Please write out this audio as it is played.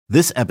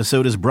This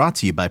episode is brought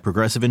to you by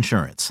Progressive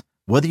Insurance.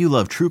 Whether you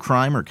love true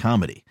crime or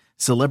comedy,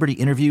 celebrity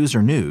interviews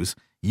or news,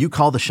 you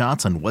call the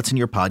shots on what's in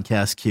your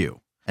podcast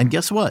queue. And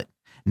guess what?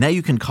 Now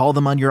you can call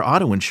them on your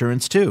auto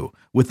insurance too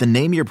with the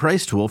Name Your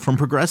Price tool from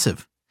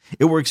Progressive.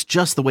 It works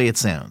just the way it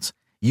sounds.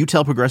 You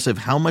tell Progressive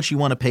how much you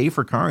want to pay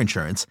for car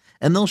insurance,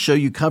 and they'll show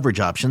you coverage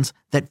options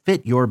that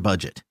fit your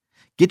budget.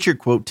 Get your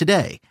quote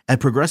today at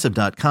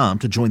Progressive.com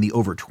to join the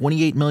over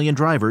 28 million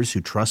drivers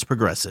who trust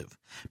Progressive.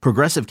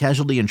 Progressive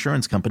Casualty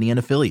Insurance Company and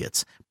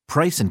Affiliates.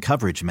 Price and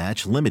coverage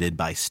match limited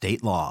by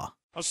state law.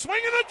 A swing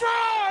and a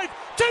drive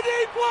to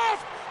deep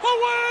left,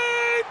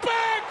 away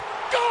back,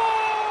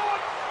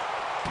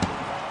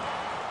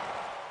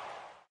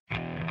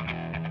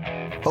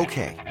 gone!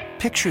 Okay,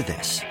 picture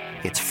this.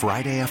 It's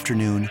Friday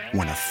afternoon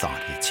when a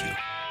thought hits you.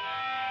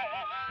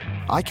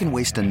 I can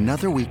waste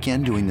another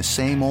weekend doing the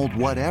same old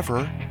whatever,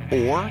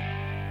 or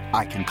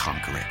I can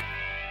conquer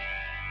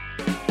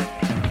it.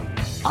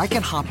 I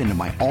can hop into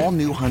my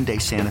all-new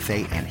Hyundai Santa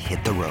Fe and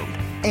hit the road.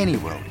 Any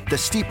road. The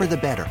steeper, the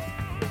better.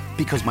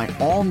 Because my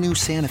all-new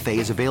Santa Fe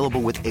is available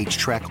with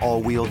H-Track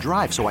all-wheel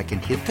drive, so I can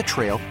hit the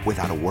trail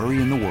without a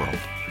worry in the world.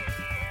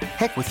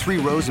 Heck, with 3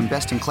 rows and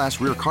best-in-class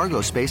rear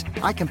cargo space,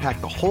 I can pack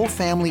the whole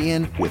family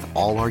in with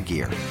all our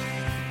gear.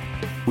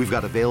 We've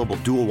got available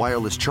dual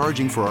wireless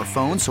charging for our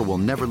phones, so we'll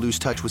never lose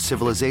touch with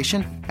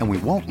civilization, and we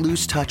won't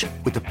lose touch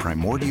with the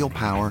primordial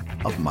power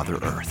of Mother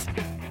Earth.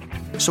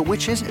 So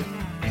which is it?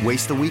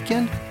 Waste the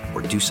weekend or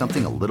do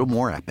something a little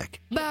more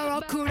epic?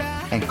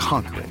 And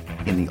conquer it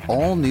in the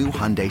all-new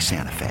Hyundai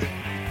Santa Fe.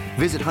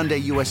 Visit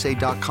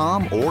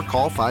HyundaiUSA.com or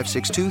call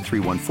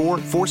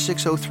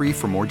 562-314-4603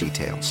 for more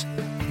details.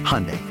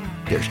 Hyundai,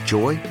 there's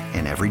joy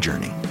in every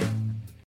journey.